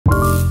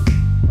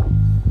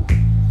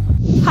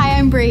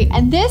Bree,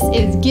 and this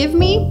is Give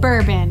Me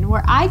Bourbon,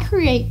 where I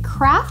create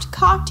craft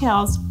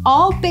cocktails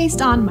all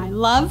based on my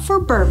love for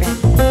bourbon.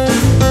 Look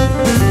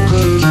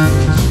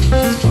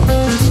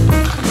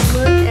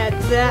at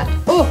that.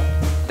 Oh,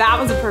 that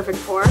was a perfect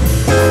pour.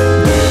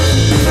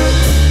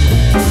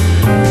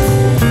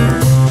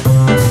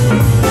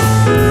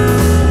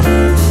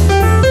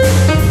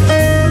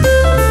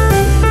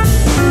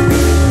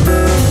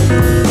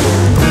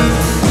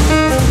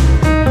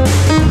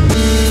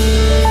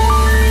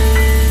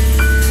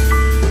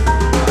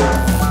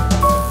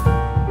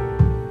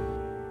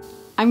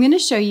 I'm going to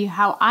show you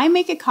how I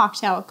make a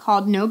cocktail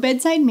called No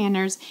Bedside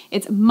Manners.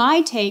 It's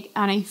my take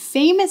on a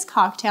famous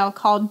cocktail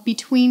called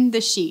Between the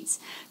Sheets.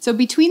 So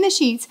Between the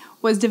Sheets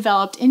was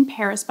developed in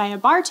Paris by a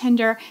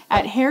bartender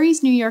at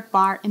Harry's New York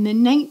bar in the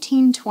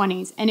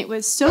 1920s. And it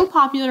was so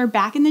popular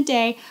back in the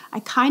day, I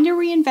kind of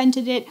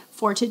reinvented it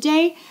for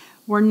today.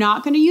 We're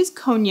not going to use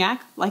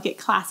cognac like it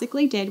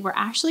classically did. We're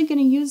actually going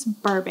to use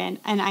bourbon.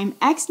 And I'm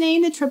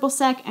ex-naying the triple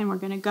sec, and we're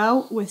going to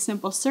go with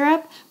simple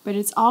syrup, but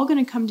it's all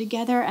going to come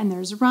together, and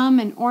there's rum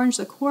and orange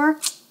liqueur.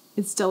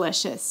 It's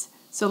delicious.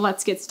 So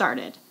let's get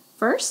started.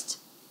 First,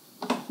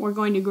 we're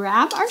going to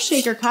grab our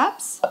shaker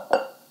cups.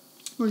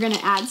 We're going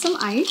to add some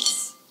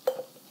ice,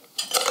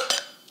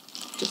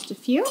 just a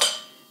few.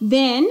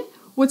 Then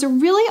what's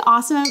really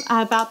awesome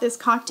about this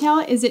cocktail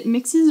is it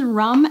mixes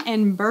rum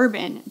and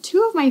bourbon,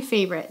 two of my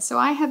favorites. So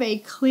I have a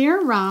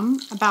clear rum,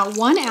 about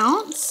 1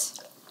 ounce,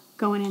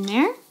 going in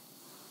there.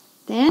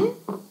 Then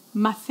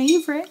my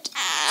favorite,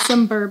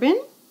 some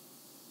bourbon.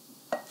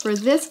 For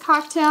this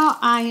cocktail,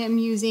 I am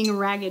using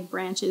Ragged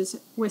Branch's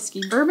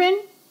whiskey bourbon.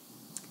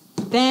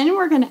 Then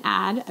we're going to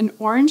add an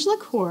orange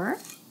liqueur,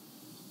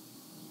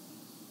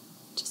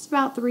 just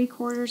about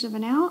 3/4 of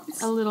an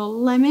ounce. A little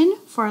lemon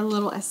for a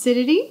little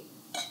acidity.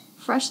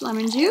 Fresh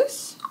lemon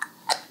juice,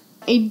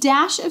 a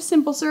dash of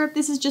simple syrup.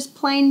 This is just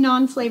plain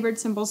non-flavored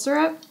simple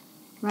syrup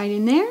right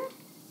in there.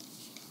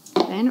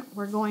 Then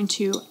we're going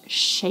to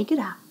shake it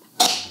up.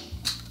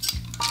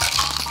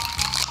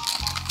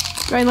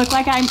 Do I look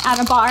like I'm at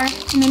a bar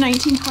in the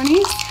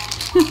 1920s?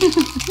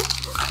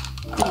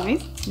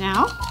 Anyways,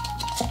 now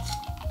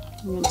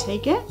I'm going to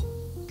take it.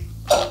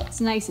 It's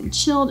nice and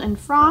chilled and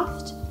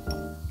frothed.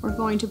 We're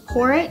going to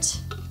pour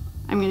it.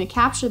 I'm going to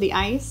capture the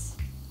ice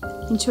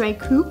into a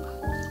coupe,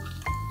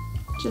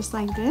 just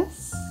like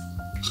this.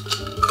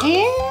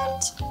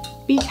 And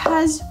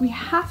because we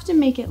have to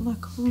make it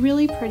look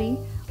really pretty,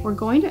 we're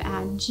going to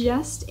add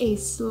just a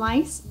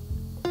slice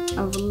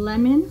of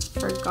lemon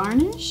for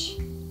garnish.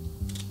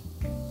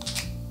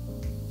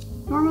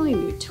 Normally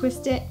we would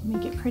twist it,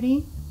 make it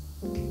pretty.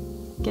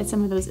 Get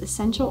some of those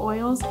essential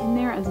oils in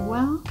there as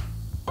well.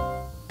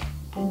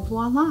 And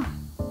voila,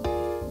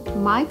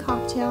 my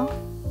cocktail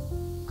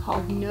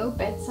called No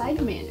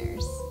Bedside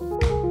Manners.